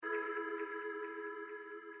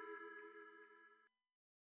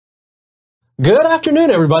Good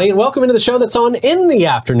afternoon, everybody, and welcome into the show that's on in the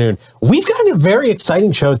afternoon. We've got a very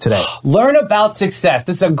exciting show today. Learn about success.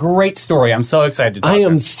 This is a great story. I'm so excited to talk I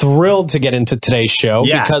am thrilled to get into today's show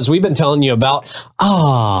because we've been telling you about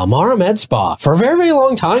Amara Med Spa for a very, very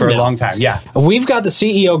long time now. For a long time, yeah. We've got the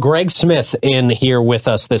CEO, Greg Smith, in here with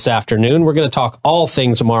us this afternoon. We're going to talk all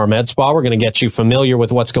things Amara Med Spa. We're going to get you familiar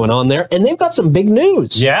with what's going on there. And they've got some big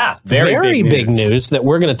news. Yeah, very big news that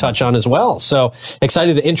we're going to touch on as well. So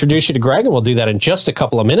excited to introduce you to Greg, and we'll do that in just a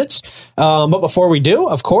couple of minutes. But before we do,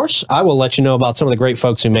 of course, I will let you know about some of the great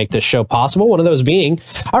folks who make this show possible. One of those being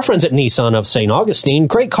our friends at Nissan of St. Augustine.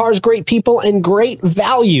 Great cars, great people, and great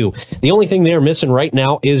value. The only thing they're missing right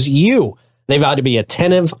now is you. They vow to be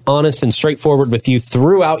attentive, honest, and straightforward with you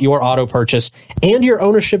throughout your auto purchase and your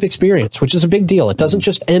ownership experience, which is a big deal. It doesn't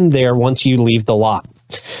just end there once you leave the lot.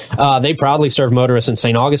 They proudly serve motorists in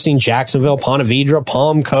St. Augustine, Jacksonville, Ponte Vedra,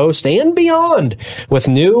 Palm Coast, and beyond with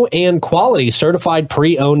new and quality certified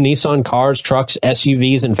pre-owned Nissan cars, trucks,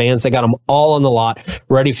 SUVs, and vans. They got them all on the lot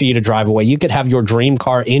ready for you to drive away. You could have your dream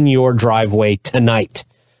car in your driveway tonight.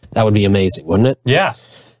 That would be amazing, wouldn't it? Yeah.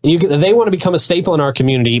 They want to become a staple in our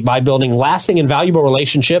community by building lasting and valuable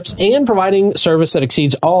relationships and providing service that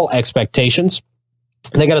exceeds all expectations.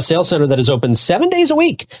 They got a sales center that is open 7 days a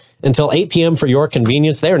week until 8 p.m. for your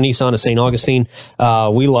convenience. They're Nissan of St. Augustine.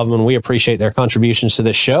 We love them and we appreciate their contributions to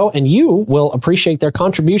this show, and you will appreciate their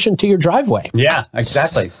contribution to your driveway. Yeah,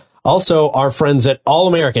 exactly. Also, our friends at All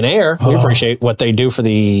American Air, we appreciate what they do for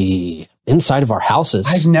the inside of our houses.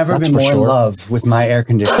 I've never been more in love with my air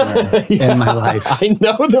conditioner in my life. I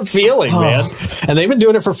know the feeling, man. And they've been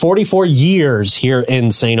doing it for 44 years here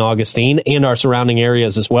in St. Augustine and our surrounding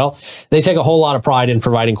areas as well. They take a whole lot of pride in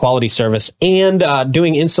providing quality service and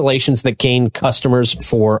doing installations that gain customers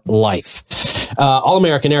for life. All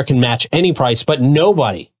American Air can match any price, but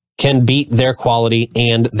nobody can beat their quality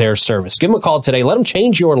and their service. Give them a call today. Let them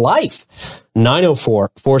change your life.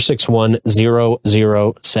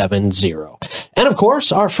 904-461-0070. And of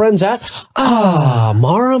course, our friends at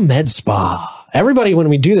Amara Med Spa. Everybody, when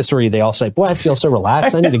we do this read, they all say, boy, I feel so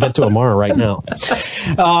relaxed. I need to get to Amara right now.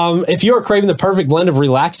 If you're craving the perfect blend of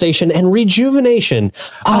relaxation and rejuvenation,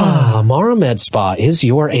 Amara Med Spa is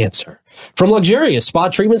your answer. From luxurious spa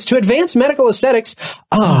treatments to advanced medical aesthetics,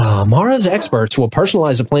 Amara's experts will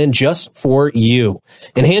personalize a plan just for you.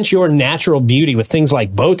 Enhance your natural beauty with things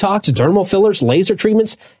like Botox, dermal fillers, laser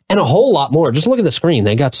treatments, and a whole lot more. Just look at the screen.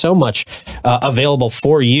 They got so much available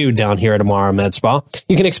for you down here at Amara Med Spa.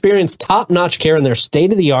 You can experience top-notch care in their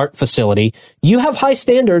state-of-the-art facility. You have high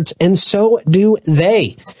standards, and so do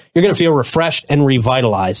they. You're going to feel refreshed and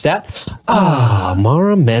revitalized at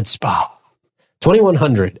Amara Med Spa.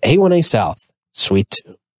 2100 A1A South, Suite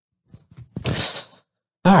 2.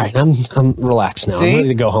 All right, I'm relaxed now. I'm ready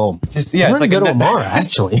to go home. I'm ready to go to Amara,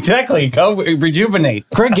 actually. Exactly. Go rejuvenate.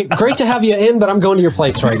 Greg, great to have you in, but I'm going to your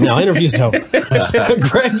place right now. Interview's over.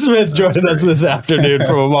 Greg Smith joining us this afternoon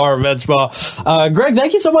from Amara Med Spa. Greg,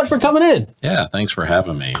 thank you so much for coming in. Yeah, thanks for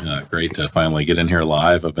having me. Great to finally get in here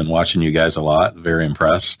live. I've been watching you guys a lot. Very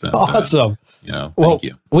impressed. And, awesome. Thank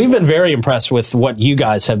you. We've been very impressed with what you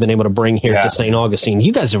guys have been able to bring here to St. Augustine.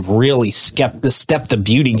 You guys have really stepped the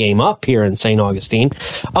beauty game up here in St. Augustine.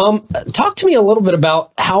 Talk to me a little bit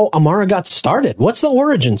about how Amara got started. What's the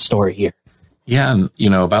origin story here? Yeah, and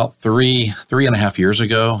about three and a half years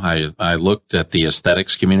ago, I looked at the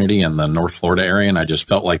aesthetics community in the North Florida area, and I just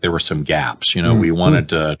felt like there were some gaps. We wanted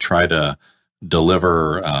to try to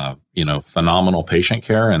deliver, phenomenal patient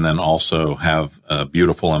care and then also have a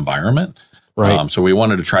beautiful environment. Right. So we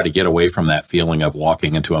wanted to try to get away from that feeling of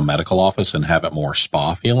walking into a medical office and have it more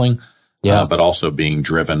spa feeling. Yeah. But also being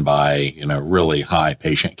driven by, really high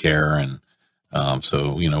patient care. And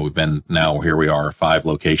so we've been here we are, 5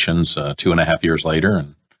 locations, 2.5 years later.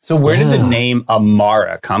 And so where did the name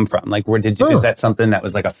Amara come from? Like, is that something that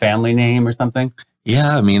was like a family name or something?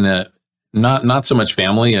 Yeah, I mean, not so much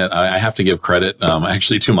family. I have to give credit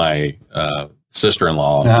actually to my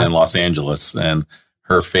sister-in-law in Los Angeles, and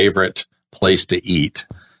her favorite place to eat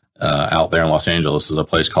out there in Los Angeles is a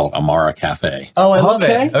place called Amara Cafe. Oh, I love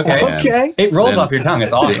it. Okay. It rolls off your tongue.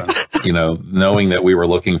 It's awesome. Knowing that we were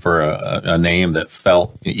looking for a name that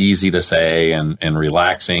felt easy to say and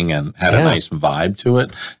relaxing and had a nice vibe to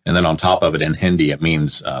it. And then on top of it, in Hindi, it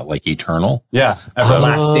means like eternal. Yeah.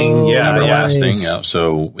 Everlasting. Everlasting. Nice. Yeah.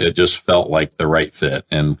 So it just felt like the right fit.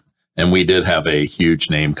 And we did have a huge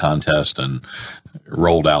name contest and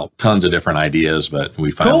rolled out tons of different ideas, but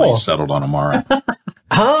we finally settled on Amara.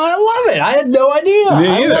 I love it. I had no idea.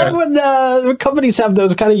 Me either. I love when companies have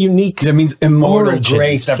those kind of unique. It means immortal origins.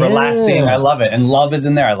 grace, everlasting. Yeah. I love it. And love is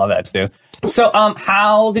in there. I love that, Stu. So,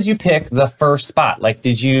 how did you pick the first spot? Like,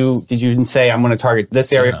 did you say, I'm going to target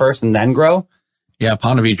this area first and then grow? Yeah,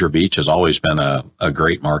 Ponte Vedra Beach has always been a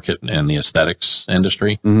great market in the aesthetics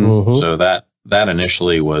industry. Mm-hmm. So that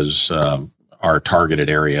initially was our targeted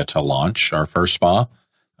area to launch our first spa,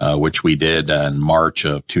 which we did in March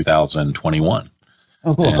of 2021.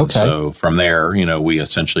 Oh, cool. And so from there, we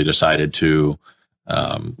essentially decided to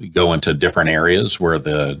go into different areas where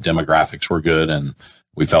the demographics were good and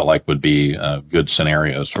we felt like would be good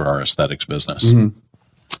scenarios for our aesthetics business. Mm-hmm.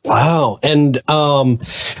 Wow. And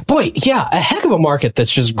boy, yeah, a heck of a market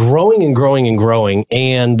that's just growing and growing and growing.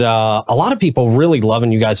 And a lot of people really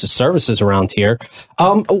loving you guys' services around here.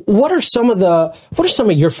 What are some of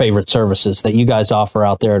your favorite services that you guys offer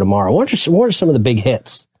out there at Amara? What are some of the big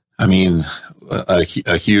hits? I mean,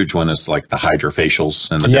 a huge one is like the hydrofacials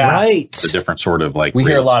and the different sort of like we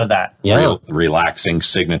hear a lot of that. Relaxing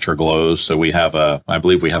signature glows. So I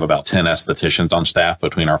believe we have about 10 estheticians on staff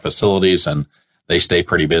between our facilities, and they stay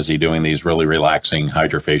pretty busy doing these really relaxing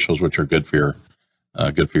hydrofacials, which are good for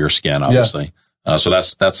your skin, obviously. Yeah. So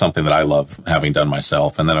that's something that I love having done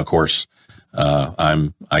myself. And then of course,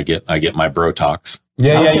 I get my Brotox.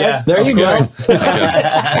 Yeah. There you go.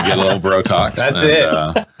 I get a little Brotox. That's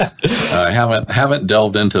it. I haven't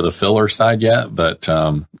delved into the filler side yet, but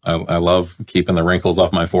I love keeping the wrinkles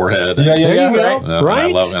off my forehead. There you go.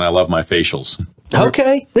 Right. And I love my facials.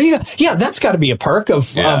 Okay, there you go. Yeah, that's got to be a perk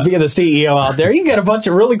of being the CEO out there. You get a bunch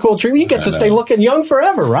of really cool treatment. You get to stay looking young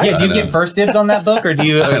forever, right? Yeah, do you get first dibs on that book, or do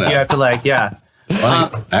you have to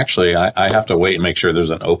Actually, I have to wait and make sure there's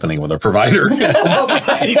an opening with a provider. You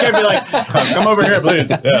can't be like, come over here, please.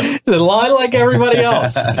 Yeah. The line like everybody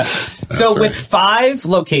else. So with 5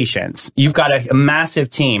 locations, you've got a massive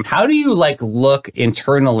team. How do you look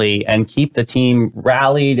internally and keep the team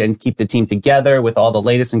rallied and keep the team together with all the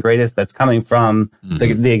latest and greatest that's coming from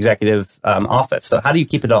the executive office? So how do you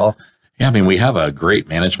keep it all? Yeah, I mean, we have a great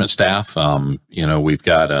management staff. We've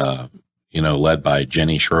got led by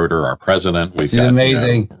Jenny Schroeder, our president. We've got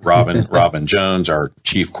amazing. Robin Jones, our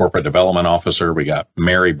chief corporate development officer. We got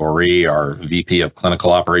Mary Boree, our VP of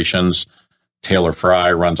clinical operations. Taylor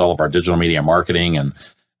Fry runs all of our digital media marketing. And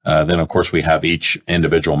then, of course, we have each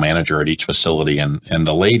individual manager at each facility. And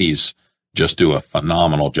the ladies just do a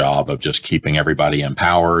phenomenal job of just keeping everybody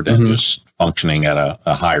empowered and just functioning at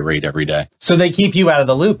a high rate every day. So they keep you out of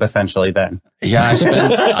the loop, essentially, then? Yeah,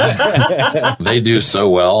 they do so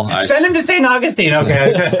well. Send them to St. Augustine.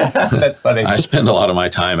 Okay. That's funny. I spend a lot of my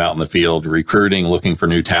time out in the field recruiting, looking for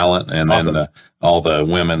new talent. And then all the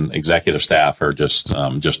women executive staff are just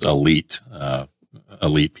elite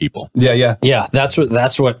people. Yeah. That's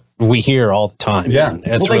what we hear all the time. Yeah.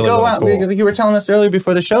 It's they go out. Cool. You were telling us earlier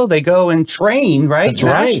before the show, they go and train, right? That's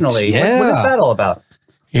nationally. Right. Yeah. What is that all about?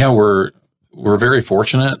 Yeah, we're very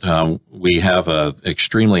fortunate. We have an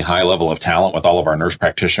extremely high level of talent with all of our nurse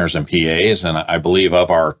practitioners and PAs. And I believe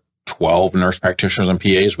of our 12 nurse practitioners and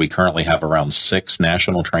PAs, we currently have around 6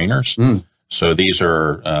 national trainers. So these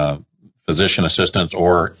are physician assistants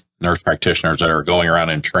or nurse practitioners that are going around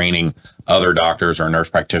and training other doctors or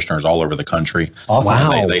nurse practitioners all over the country. Awesome.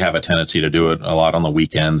 Wow. They have a tendency to do it a lot on the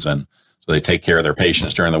weekends, and so they take care of their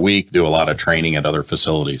patients during the week, do a lot of training at other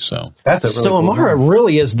facilities. So that's really so Amara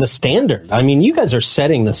really is the standard. I mean, you guys are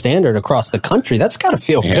setting the standard across the country. That's got to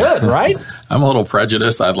feel good, right? I'm a little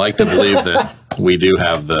prejudiced. I'd like to believe that we do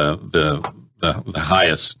have the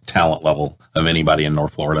highest talent level of anybody in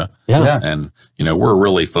North Florida. Yeah. And, we're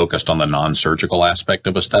really focused on the non-surgical aspect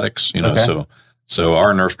of aesthetics, so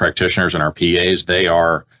our nurse practitioners and our PAs, they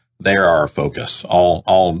are our focus,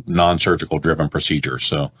 all non-surgical driven procedures.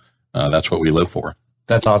 So that's what we live for.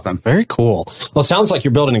 That's awesome. Very cool. Well, it sounds like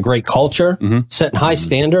you're building a great culture, setting high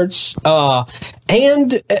standards.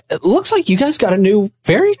 And it looks like you guys got a new,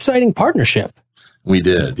 very exciting partnerch. We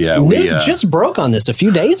did, yeah. News just broke on this a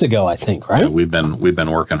few days ago, I think, right? Yeah, we've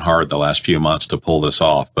been working hard the last few months to pull this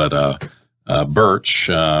off. But Birch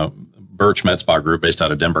Med Spa Group, based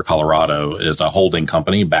out of Denver, Colorado, is a holding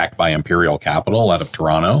company backed by Imperial Capital out of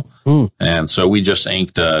Toronto. And so we just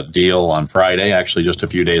inked a deal on Friday, actually just a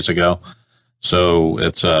few days ago. So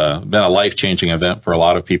it's been a life-changing event for a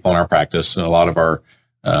lot of people in our practice, a lot of our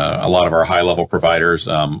high-level providers.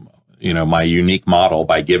 My unique model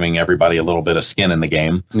by giving everybody a little bit of skin in the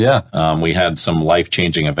game. Yeah. We had some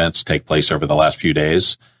life-changing events take place over the last few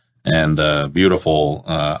days. And the beautiful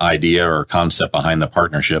idea or concept behind the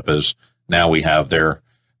partnership is now we have their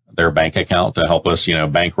their bank account to help us,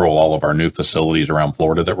 bankroll all of our new facilities around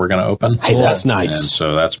Florida that we're going to open. Hey, that's nice. And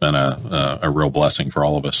so that's been a real blessing for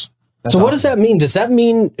all of us. That's awesome. What does that mean? Does that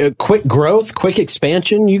mean quick growth, quick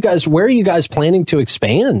expansion? Where are you guys planning to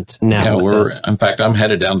expand now? Yeah, in fact, I'm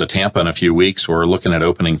headed down to Tampa in a few weeks. We're looking at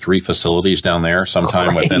opening 3 facilities down there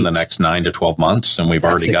sometime within the next 9 to 12 months. And we've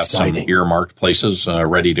already got some earmarked places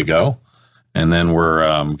ready to go. And then we're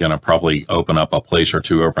going to probably open up a place or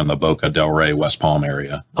two over in the Boca del Rey, West Palm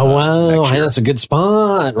area. Oh, wow. Hey, that's a good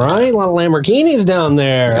spot, right? A lot of Lamborghinis down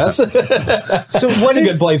there. That's a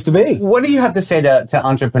good place to be. What do you have to say to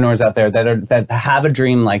entrepreneurs out there that have a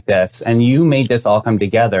dream like this, and you made this all come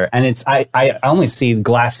together? And I only see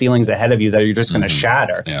glass ceilings ahead of you that you're just going to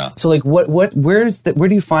shatter. Yeah. So like, where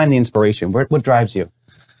do you find the inspiration? What drives you?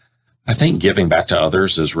 I think giving back to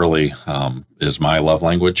others is really is my love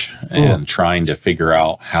language, and trying to figure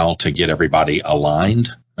out how to get everybody aligned.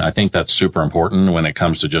 I think that's super important when it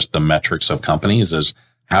comes to just the metrics of companies, is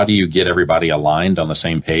how do you get everybody aligned on the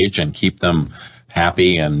same page and keep them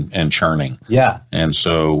happy and churning? Yeah. And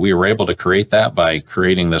so we were able to create that by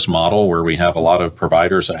creating this model where we have a lot of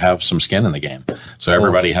providers that have some skin in the game. So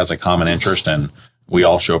everybody has a common interest, and we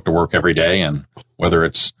all show up to work every day, and whether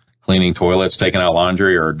it's cleaning toilets, taking out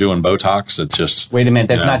laundry, or doing Botox, it's just... Wait a minute,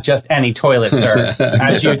 there's not just any toilet, sir.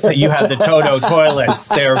 As you say, you have the Toto toilets.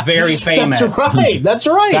 They're very famous. That's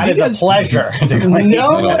right. That is a pleasure to clean.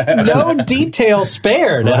 No detail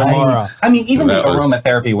spared at Amara. I mean, even the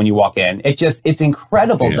aromatherapy when you walk in, it's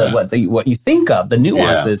incredible what you think of, the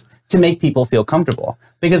nuances to make people feel comfortable.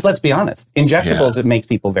 Because let's be honest, injectables, it makes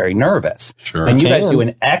people very nervous. Sure. And you guys do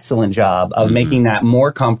an excellent job of making that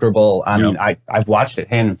more comfortable. I mean, I've watched it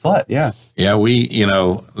hand and foot. Yeah. Yeah,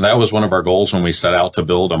 that was one of our goals when we set out to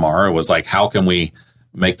build Amara, was like, how can we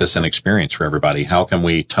make this an experience for everybody? How can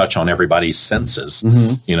we touch on everybody's senses?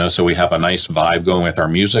 So we have a nice vibe going with our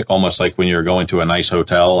music, almost like when you're going to a nice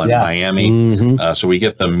hotel in Miami. So we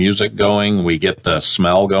get the music going, we get the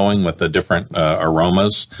smell going with the different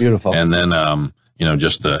aromas. Beautiful. And then,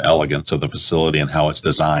 just the elegance of the facility and how it's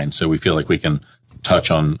designed. So we feel like we can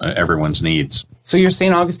touch on everyone's needs. So your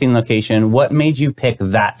St. Augustine location, what made you pick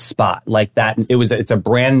that spot? Like that, it's a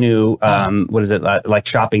brand new, like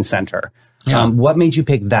shopping center. Yeah. What made you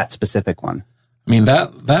pick that specific one? I mean,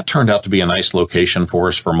 that turned out to be a nice location for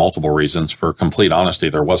us for multiple reasons. For complete honesty,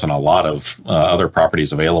 there wasn't a lot of other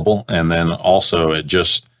properties available. And then also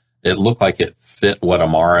it looked like it fit what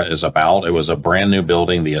Amara is about. It was a brand new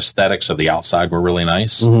building. The aesthetics of the outside were really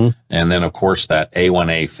nice. And then, of course, that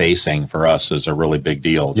A1A facing for us is a really big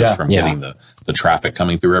deal, just from getting the traffic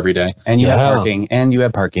coming through every day. And you have parking, and you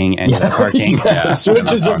have parking, and you have parking.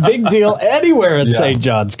 Which is a big deal anywhere at St.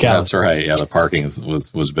 John's County. That's right. Yeah, the parking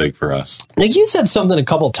was big for us. Now, you said something a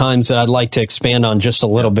couple times that I'd like to expand on just a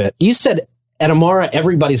little bit. You said at Amara,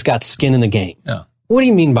 everybody's got skin in the game. Yeah. What do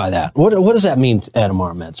you mean by that? What does that mean at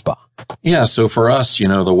Amara Med Spa? Yeah, so for us,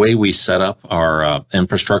 the way we set up our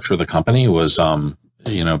infrastructure of the company was,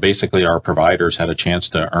 basically our providers had a chance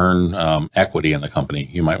to earn equity in the company,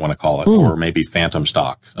 you might want to call it, or maybe phantom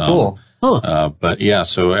stock. Cool. But yeah,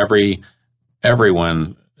 so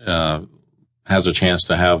everyone has a chance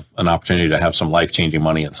to have an opportunity to have some life-changing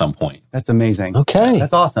money at some point. That's amazing. Okay.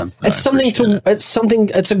 That's awesome.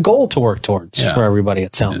 It's a goal to work towards for everybody,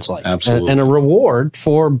 it sounds like. Absolutely. And a reward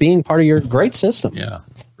for being part of your great system. Yeah.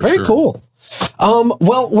 Very cool.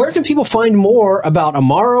 Well, where can people find more about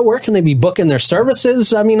Amara? Where can they be booking their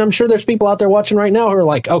services? I mean, I'm sure there's people out there watching right now who are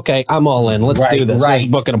like, okay, I'm all in. Let's do this. Let's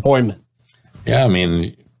book an appointment. Yeah, I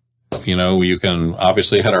mean, you can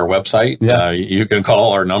obviously hit our website. Yeah. You can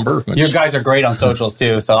call our number. Your guys are great on socials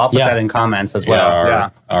too, so I'll put that in comments as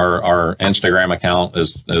well. Our Instagram account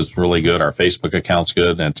is really good. Our Facebook account's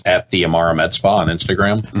good. And it's at the Amara Med Spa on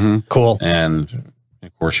Instagram. Cool. And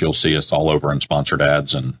of course, you'll see us all over in sponsored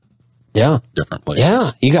ads and different places. Yeah,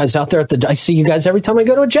 you guys out there I see you guys every time I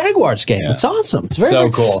go to a Jaguars game. It's awesome. It's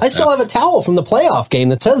very cool. I still have a towel from the playoff game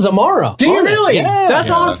that says Amara. Do you really? Yeah, that's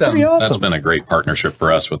awesome. That's been a great partnership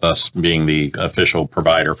for us, with us being the official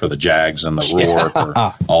provider for the Jags and the Roar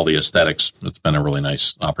for all the aesthetics. It's been a really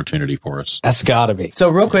nice opportunity for us. That's got to be. So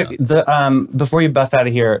real quick, before you bust out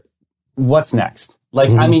of here, what's next? Like,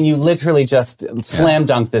 I mean, you literally just slam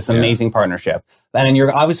dunked this amazing partnership, and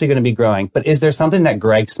you're obviously going to be growing. But is there something that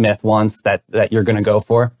Greg Smith wants that you're going to go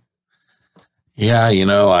for? Yeah,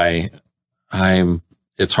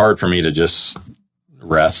 it's hard for me to just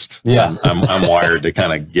rest. Yeah. I'm wired to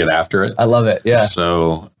kind of get after it. I love it. Yeah.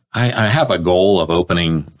 So I have a goal of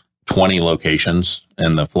opening 20 locations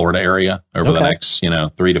in the Florida area over the next,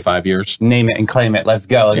 3 to 5 years. Name it and claim it. Let's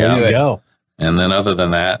go. There you go. And then other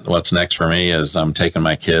than that, what's next for me is I'm taking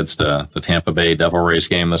my kids to the Tampa Bay Devil Rays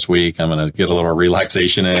game this week. I'm going to get a little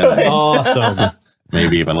relaxation in. Awesome.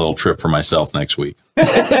 Maybe even a little trip for myself next week.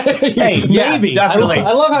 Hey, yeah, Maybe. definitely.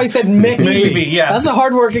 I love how he said maybe. Maybe, yeah. That's a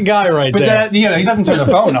hardworking guy right there. But he doesn't turn the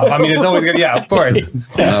phone off. I mean, it's always good. Yeah, of course.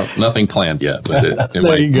 Nothing planned yet, but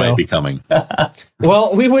it might be coming.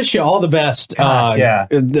 Well, we wish you all the best. Gosh,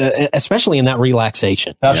 especially in that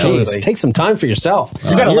relaxation. Absolutely. Jeez, take some time for yourself.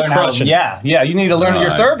 You got to learn how. crushing. Yeah, you need to learn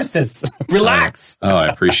your services. Relax. I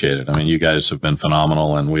appreciate it. I mean, you guys have been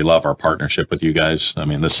phenomenal, and we love our partnership with you guys. I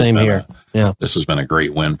mean, Same here. This has been a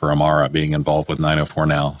great win for Amara being involved with 904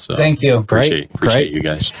 now. So thank you. Appreciate you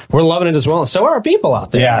guys. We're loving it as well. So are our people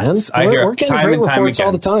out there. Yeah, man. We're getting great reports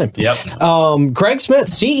all the time. Yep. Greg Smith,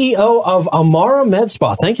 CEO of Amara Med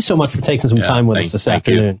Spa. Thank you so much for taking some time with us this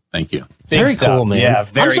afternoon. Thank you. Very cool, man. Yeah,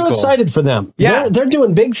 I'm so excited for them. Yeah. They're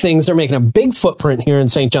doing big things. They're making a big footprint here in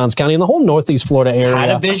St. Johns County and the whole Northeast Florida area.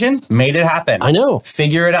 Had a vision, made it happen. I know.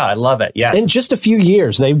 Figure it out. I love it. Yes. In just a few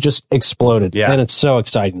years, they've just exploded. Yeah. And it's so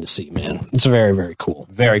exciting to see, man. It's very, very cool.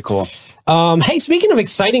 Very cool. Hey, speaking of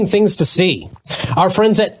exciting things to see, our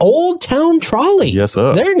friends at Old Town Trolley. Yes,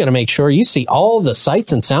 sir. They're going to make sure you see all the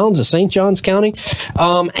sights and sounds of St. Johns County.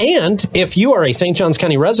 And if you are a St. Johns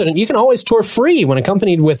County resident, you can always tour free when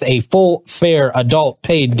accompanied with a full fare adult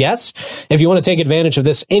paid guest. If you want to take advantage of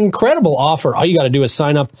this incredible offer, all you got to do is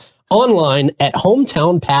sign up online at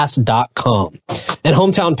hometownpass.com. And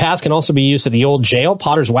Hometown Pass can also be used at the old jail,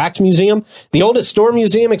 Potter's Wax Museum, the oldest store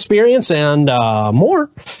museum experience, and more.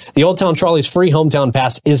 The Old Town Trolley's free Hometown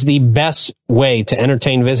Pass is the best way to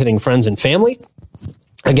entertain visiting friends and family.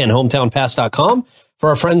 Again, hometownpass.com for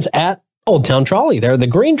our friends at Old Town Trolley. They're the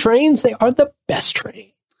green trains. They are the best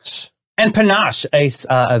trains. And Panache,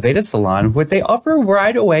 a Veda salon, where they offer a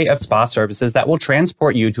wide array of spa services that will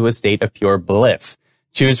transport you to a state of pure bliss.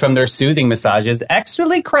 Choose from their soothing massages,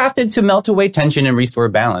 expertly crafted to melt away tension and restore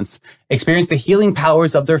balance. Experience the healing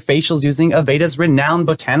powers of their facials using Aveda's renowned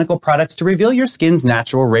botanical products to reveal your skin's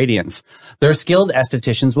natural radiance. Their skilled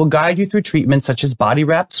estheticians will guide you through treatments such as body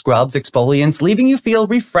wrap, scrubs, exfoliants, leaving you feel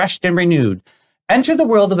refreshed and renewed. Enter the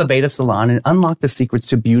world of Aveda Salon and unlock the secrets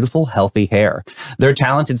to beautiful, healthy hair. Their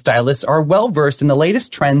talented stylists are well-versed in the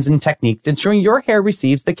latest trends and techniques, ensuring your hair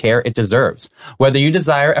receives the care it deserves. Whether you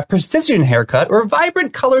desire a precision haircut or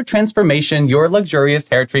vibrant color transformation, your luxurious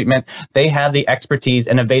hair treatment, they have the expertise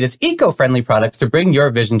and Aveda's eco-friendly products to bring your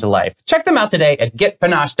vision to life. Check them out today at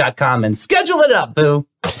getpanache.com and schedule it up, boo.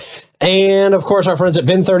 And, of course, our friends at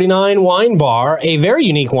Bin 39 Wine Bar, a very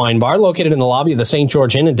unique wine bar located in the lobby of the St.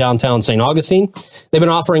 George Inn in downtown St. Augustine. They've been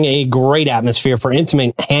offering a great atmosphere for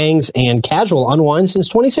intimate hangs and casual unwind since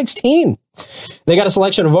 2016. They got a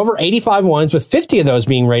selection of over 85 wines, with 50 of those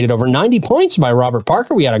being rated over 90 points by Robert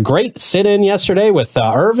Parker. We had a great sit-in yesterday with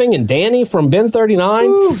Irving and Danny from Bin 39.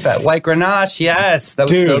 Ooh, that white Grenache, yes. That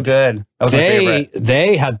was so good. That was my favorite.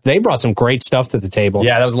 They brought some great stuff to the table.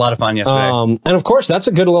 Yeah, that was a lot of fun yesterday. And of course, that's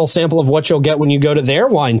a good little sample of what you'll get when you go to their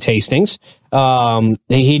wine tastings.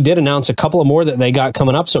 He did announce a couple of more that they got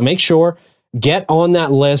coming up, so make sure, get on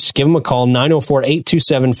that list, give them a call,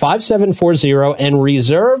 904-827-5740, and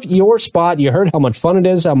reserve your spot. You heard how much fun it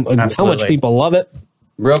is, how much people love it.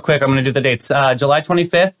 Real quick, I'm going to do the dates. July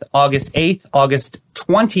 25th, August 8th, August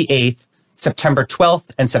 28th, September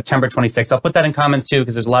 12th, and September 26th. I'll put that in comments too,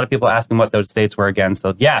 because there's a lot of people asking what those dates were again.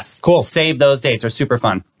 So yes, cool. Save those dates. They're super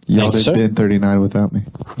fun. Y'all did Bin 39 without me.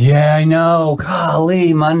 Yeah, I know.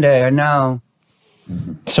 Golly, Monday, I know.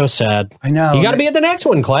 So sad. I know. You got to be at the next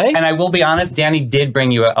one, Clay. And I will be honest, Danny did bring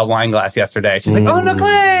you a wine glass yesterday. She's like, oh, no,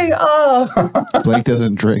 Clay. Oh. Blake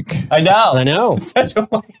doesn't drink. I know. Such a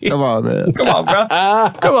waste. Come on, man. Come on, bro.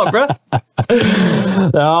 Come on, bro.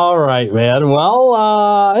 All right, man.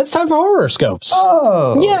 Well, it's time for horoscopes.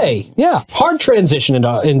 Oh. Yay. Yeah. Hard transition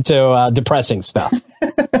into depressing stuff.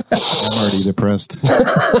 I'm already depressed.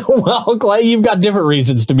 Well, Clay, you've got different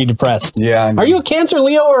reasons to be depressed. Yeah. I know. Are you a Cancer,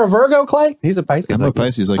 Leo, or a Virgo, Clay? He's a Pisces. I'm a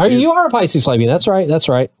Pisces like you are a Pisces like me. That's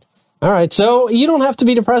right. All right. So you don't have to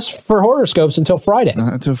be depressed for horoscopes until Friday.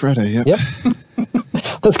 Until Friday, Yep.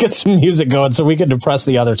 Let's get some music going so we can depress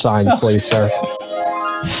the other signs, please, sir.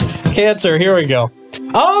 Cancer, here we go.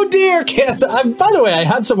 Oh, dear, Cancer. By the way, I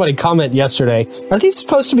had somebody comment yesterday. Are these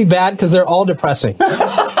supposed to be bad because they're all depressing?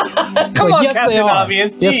 Come on, yes, Captain they are.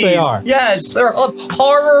 Obvious. Yes, they are. Yes, they're all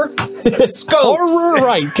horror scopes. Horror,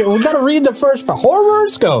 right. We got to read the first part. Horror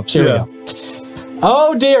scopes. Here we go.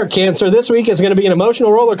 Oh, dear, Cancer. This week is going to be an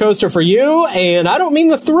emotional roller coaster for you. And I don't mean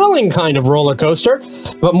the thrilling kind of roller coaster,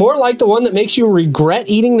 but more like the one that makes you regret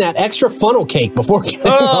eating that extra funnel cake before getting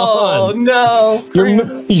on. Oh, no.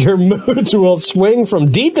 Your moods will swing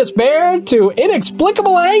from deep despair to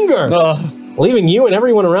inexplicable anger. leaving you and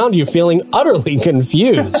everyone around you feeling utterly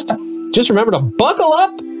confused. Just remember to buckle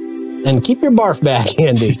up and keep your barf bag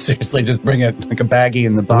handy. Seriously, just bring it like a baggie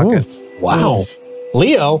in the bucket. Ooh, wow.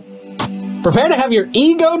 Leo, prepare to have your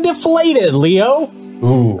ego deflated, Leo.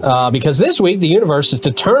 Because this week, the universe is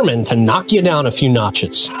determined to knock you down a few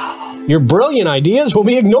notches. Your brilliant ideas will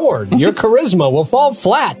be ignored. Your charisma will fall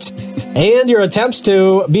flat. And your attempts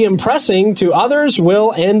to be impressing to others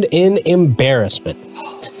will end in embarrassment.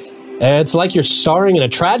 It's like you're starring in a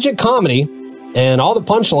tragic comedy, and all the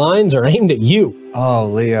punchlines are aimed at you. Oh,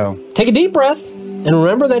 Leo. Take a deep breath, and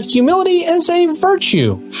remember that humility is a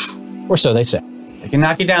virtue. Or so they say. They can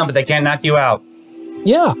knock you down, but they can't knock you out.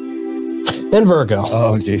 Yeah. And Virgo.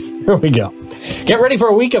 Oh, jeez. Here we go. Get ready for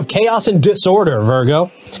a week of chaos and disorder,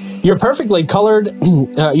 Virgo. Your perfectly color-coded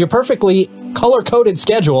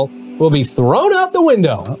schedule will be thrown out the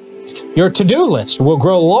window. Your to-do list will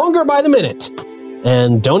grow longer by the minute.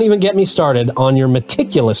 And don't even get me started on your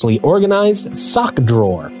meticulously organized sock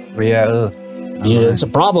drawer. Yeah. Yeah, it's a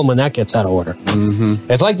problem when that gets out of order.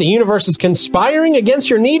 Mm-hmm. It's like the universe is conspiring against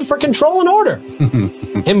your need for control and order.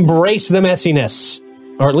 Embrace the messiness,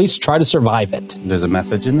 or at least try to survive it. There's a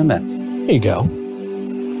message in the mess. There you go.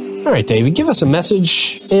 All right, David, give us a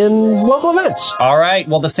message in local events. All right.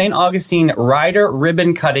 Well, the St. Augustine Rider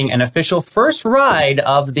Ribbon Cutting and official first ride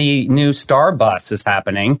of the new Star Bus is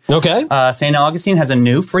happening. Okay. St. Augustine has a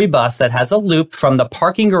new free bus that has a loop from the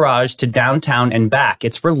parking garage to downtown and back.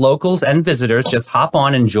 It's for locals and visitors. Just hop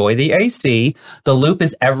on, enjoy the AC. The loop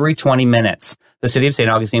is every 20 minutes. The city of St.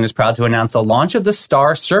 Augustine is proud to announce the launch of the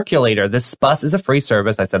Star Circulator. This bus is a free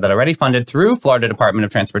service, I said that already, funded through Florida Department of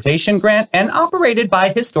Transportation grant and operated by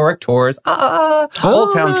Historic Tours.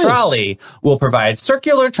 Old Town nice. Trolley will provide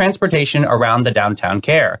circular transportation around the downtown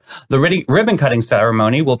care. The ribbon cutting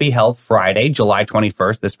ceremony will be held Friday, July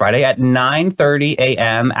 21st, this Friday at 9:30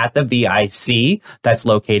 a.m. at the VIC. That's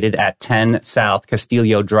located at 10 South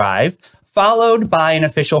Castillo Drive. Followed by an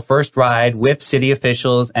official first ride with city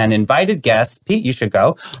officials and invited guests. Pete, you should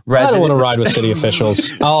go. I don't want to ride with city officials.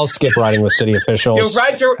 I'll skip riding with city officials. You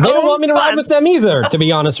ride your They don't own want me to ride bus. with them either, to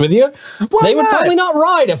be honest with you. They would not? probably not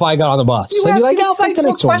ride if I got on the bus. You They'd be ask like, I'll take the insightful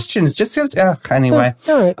next one. questions. Just as, anyway.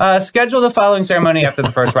 All right. Schedule the following ceremony after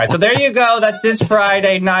the first ride. So there you go. That's this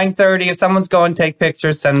Friday, 9:30. If someone's going to take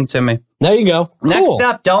pictures, send them to me. There you go. Cool. Next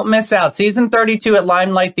up, don't miss out. Season 32 at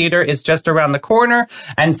Limelight Theater is just around the corner,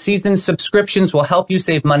 and season subscriptions will help you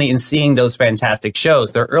save money in seeing those fantastic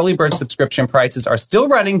shows. Their early bird subscription prices are still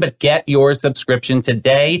running, but get your subscription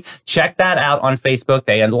today. Check that out on Facebook.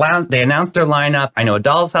 They announced their lineup. I know A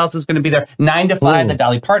Doll's House is going to be there. 9 to 5, the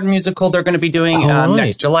Dolly Parton musical they're going to be doing right.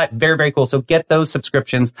 next July. Very, very cool. So get those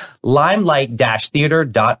subscriptions.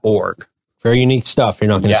 Limelight-theater.org. Very unique stuff you're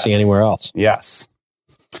not going to see anywhere else. Yes.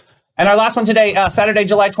 And our last one today, Saturday,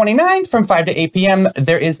 July 29th from 5 to 8 p.m.,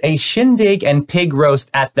 there is a shindig and pig roast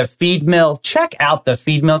at the Feed Mill. Check out the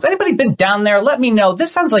Feed Mills. Anybody been down there? Let me know.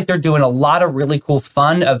 This sounds like they're doing a lot of really cool,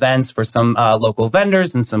 fun events for some local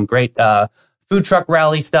vendors and some great food truck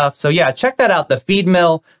rally stuff. So yeah, check that out. The Feed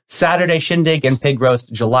Mill, Saturday shindig and pig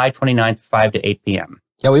roast, July 29th, 5 to 8 p.m.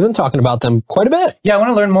 Yeah, we've been talking about them quite a bit. Yeah, I want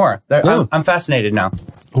to learn more. Yeah. I'm fascinated now.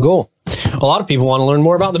 Cool. A lot of people want to learn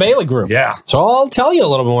more about the Bailey Group. Yeah. So I'll tell you a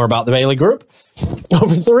little more about the Bailey Group.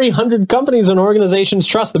 Over 300 companies and organizations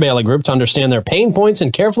trust the Bailey Group to understand their pain points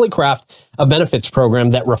and carefully craft a benefits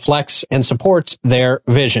program that reflects and supports their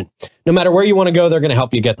vision. No matter where you want to go, they're going to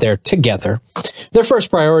help you get there together. Their first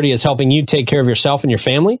priority is helping you take care of yourself and your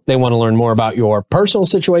family. They want to learn more about your personal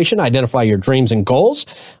situation, identify your dreams and goals,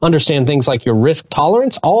 understand things like your risk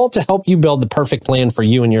tolerance, all to help you build the perfect plan for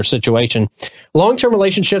you and your situation. Long-term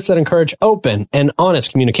relationships that encourage open and honest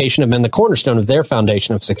communication have been the cornerstone of their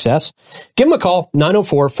foundation of success. Give them a call,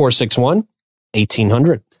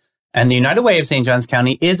 904-461-1800. And the United Way of St. Johns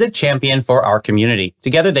County is a champion for our community.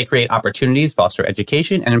 Together, they create opportunities, foster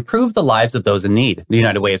education, and improve the lives of those in need. The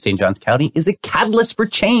United Way of St. Johns County is a catalyst for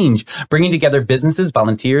change, bringing together businesses,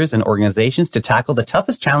 volunteers, and organizations to tackle the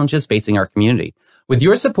toughest challenges facing our community. With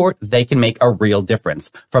your support, they can make a real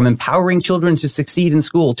difference. From empowering children to succeed in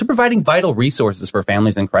school to providing vital resources for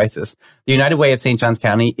families in crisis, the United Way of St. Johns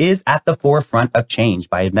County is at the forefront of change.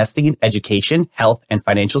 By investing in education, health, and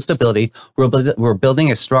financial stability, we're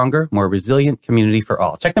building a stronger, more resilient community for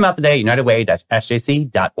all. Check them out today,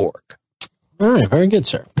 unitedway-sjc.org. All right, very good,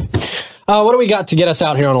 sir. What do we got to get us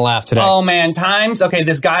out here on a laugh today? Oh, man, times. Okay,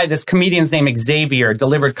 this comedian's name, Xavier,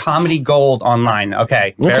 delivered comedy gold online.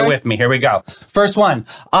 Okay, bear with me. Here we go. First one.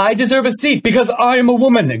 I deserve a seat because I am a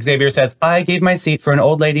woman. Xavier says, I gave my seat for an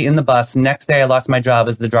old lady in the bus. Next day, I lost my job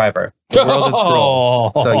as the driver. The world is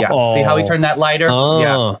cruel. So yeah, see how we turned that lighter?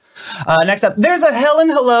 Yeah. Next up, there's a hell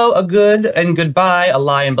and hello, a good and goodbye, a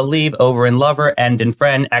lie and believe, over and lover, end and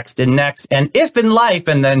friend, ext and next, and if in life.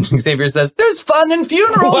 And then Xavier says, there's fun and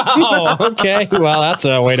funeral. Wow. Okay. Well, that's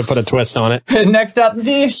a way to put a twist on it. Next up,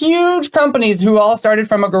 the huge companies who all started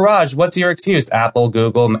from a garage. What's your excuse? Apple,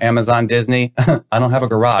 Google, Amazon, Disney. I don't have a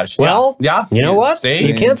garage. Well, yeah. You know what? Same.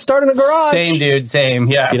 You can't start in a garage. Same, dude. Same.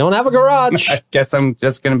 Yeah. If you don't have a garage. I guess I'm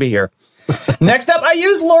just going to be here. Next up, I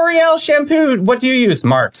use L'Oreal shampoo. What do you use?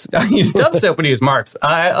 Mark's. I use Dove soap. What do you use? Mark's.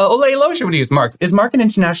 Olay lotion. What do you use? Mark's. Is Mark an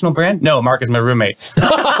international brand? No, Mark is my roommate.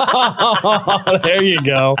 There you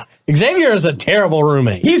go. Xavier is a terrible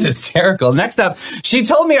roommate. He's hysterical. Next up, she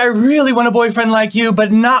told me I really want a boyfriend like you,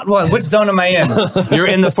 but not one. Which zone am I in? You're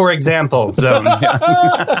in the for example zone.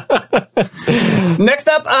 Next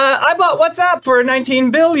up, I bought WhatsApp for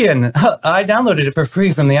 $19 billion. I downloaded it for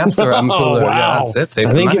free from the App Store. I'm cool. Oh, wow. Yeah, that's it.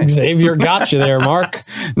 I think Xavier got you there, Mark.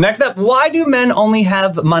 Next up, why do men only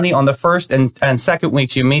have money on the first and second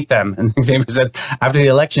weeks you meet them? And Xavier says, after the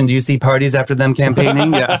election, do you see parties after them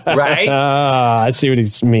campaigning? Yeah, right? I see what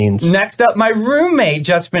he means. Next up, my roommate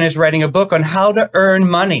just finished writing a book on how to earn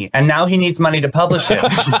money, and now he needs money to publish it.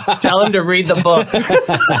 Tell him to read the book.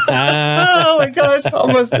 Oh my gosh,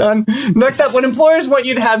 almost done. Next up, when employers want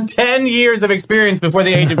you to have 10 years of experience before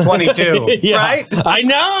the age of 22, Yeah, right? I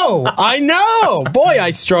know. Boy,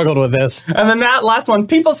 I struggled with this. And then that last one,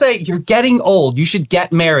 people say, you're getting old, you should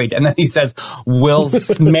get married. And then he says, will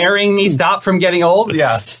marrying me stop from getting old?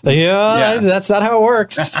 Yeah. Yeah, that's not how it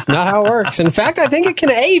works. Not how it works. In fact, I think it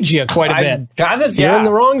can age you quite a bit. Kind of, If you're in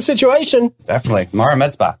the wrong situation. Definitely. Amara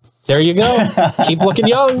Med Spa. There you go. Keep looking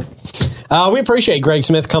young. We appreciate Greg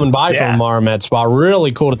Smith coming by from Amara Med Spa.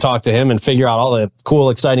 Really cool to talk to him and figure out all the cool,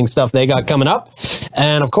 exciting stuff they got coming up.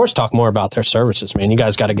 And, of course, talk more about their services, man. You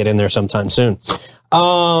guys got to get in there sometime soon.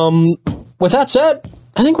 With that said,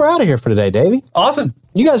 I think we're out of here for today, Davey. Awesome.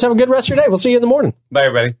 You guys have a good rest of your day. We'll see you in the morning. Bye,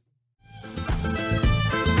 everybody.